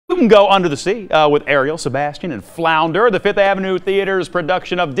can go under the sea with Ariel, Sebastian, and Flounder. The Fifth Avenue Theater's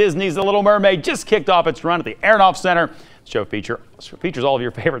production of Disney's The Little Mermaid just kicked off its run at the Aronoff Center. The show features all of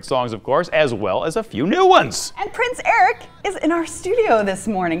your favorite songs, of course, as well as a few new ones. And Prince Eric is in our studio this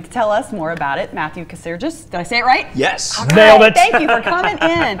morning to tell us more about it. Matthew Kacergis, did I say it right? Yes. All right. Nailed it. Thank you for coming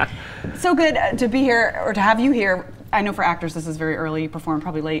in. So good to be here, or to have you here. I know for actors this is very early. You performed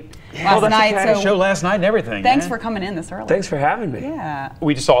probably late last night. So show last night and everything. Thanks for coming in this early. Thanks for having me. Yeah.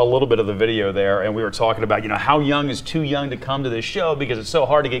 We just saw a little bit of the video there, and we were talking about, how young is too young to come to this show because it's so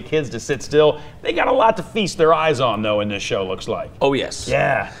hard to get kids to sit still. They got a lot to feast their eyes on, though, in this show, looks like. Oh, yes.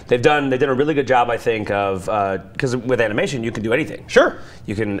 Yeah. They did a really good job, I think, of, because with animation, you can do anything. Sure.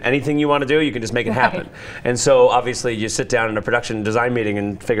 Anything you want to do, you can just make it happen. And so, obviously, you sit down in a production design meeting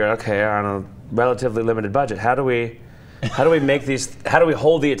and figure out, okay, on a relatively limited budget, how do we make these, how do we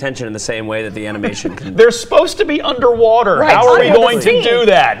hold the attention in the same way that the animation can? They're supposed to be underwater. Right, how are we going to do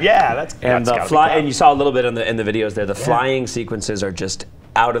that? Yeah, that's and and you saw a little bit in the videos there. The flying sequences are just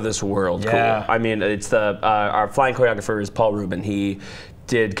out of this world cool. I mean, it's our flying choreographer is Paul Rubin. He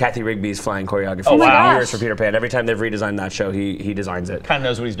did Kathy Rigby's flying choreography for years for Peter Pan. Every time they've redesigned that show, he designs it. Kind of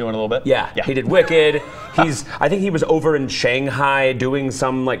knows what he's doing a little bit. Yeah. He did Wicked. I think he was over in Shanghai doing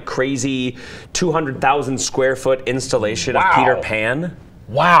some like crazy 200,000 square foot installation of Peter Pan.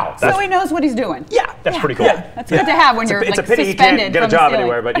 Wow. So he knows what he's doing. Yeah. That's pretty cool. Yeah. That's good to have when you're it's like a pity suspended he can't get a from the job ceiling.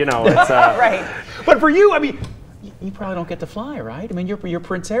 anywhere, but it's right. But for you, I mean, you probably don't get to fly, right? I mean, you're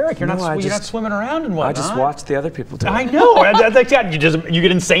Prince Eric. You're not swimming around and whatnot. I just watch the other people do it. I know. You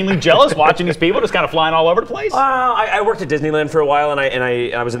get insanely jealous watching these people just kind of flying all over the place. I worked at Disneyland for a while, and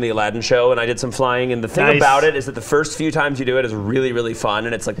I was in the Aladdin show, and I did some flying. And the thing about it is that the first few times you do it is really, really fun,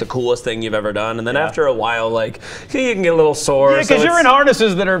 and it's like the coolest thing you've ever done. And then after a while, like you can get a little sore. Yeah, because you're in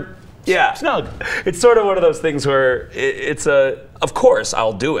harnesses that are snug. It's sort of one of those things where of course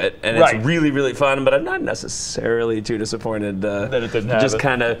I'll do it, and it's really, really fun, but I'm not necessarily too disappointed that it didn't just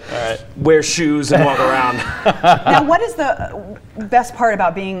kind of wear shoes and walk around. Now, what is the best part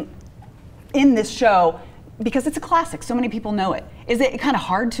about being in this show? Because it's a classic, so many people know it. Is it kind of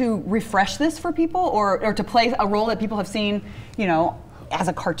hard to refresh this for people, or to play a role that people have seen, as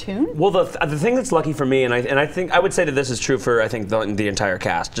a cartoon? Well, the thing that's lucky for me, and I think I would say that this is true for the entire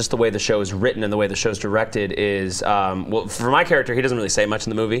cast. Just the way the show is written and the way the show's directed is well, for my character, he doesn't really say much in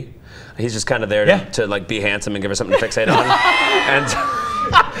the movie. He's just kind of there to like be handsome and give her something to fixate on. And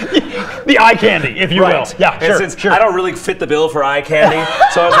the eye candy, if you will. Yeah, sure. I don't really fit the bill for eye candy,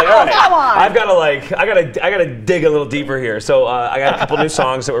 so I was like, all right, I gotta dig a little deeper here. So I got a couple new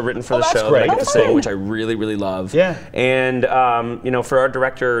songs that were written for the show that I get to sing, which I really, really love. Yeah. And for our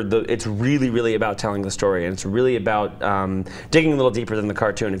director, it's really, really about telling the story, and it's really about digging a little deeper than the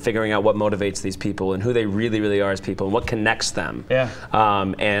cartoon and figuring out what motivates these people and who they really, really are as people and what connects them. Yeah.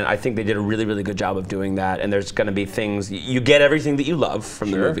 And I think they did a really, really good job of doing that. And there's going to be things, you get everything that you love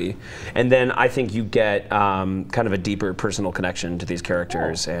from the movie, and then I think you get kind of a deeper personal connection to these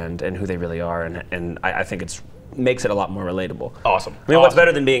characters and who they really are, and I think it makes it a lot more relatable. Awesome. I mean, what's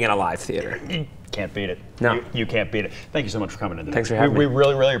better than being in a live theater? You can't beat it. No. You can't beat it. Thank you so much for coming in today. Thanks for having me. We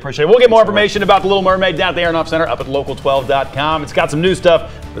really, really appreciate it. We'll get more information about The Little Mermaid down at the Aronoff Center up at local12.com. It's got some new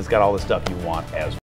stuff, but it's got all the stuff you want as well.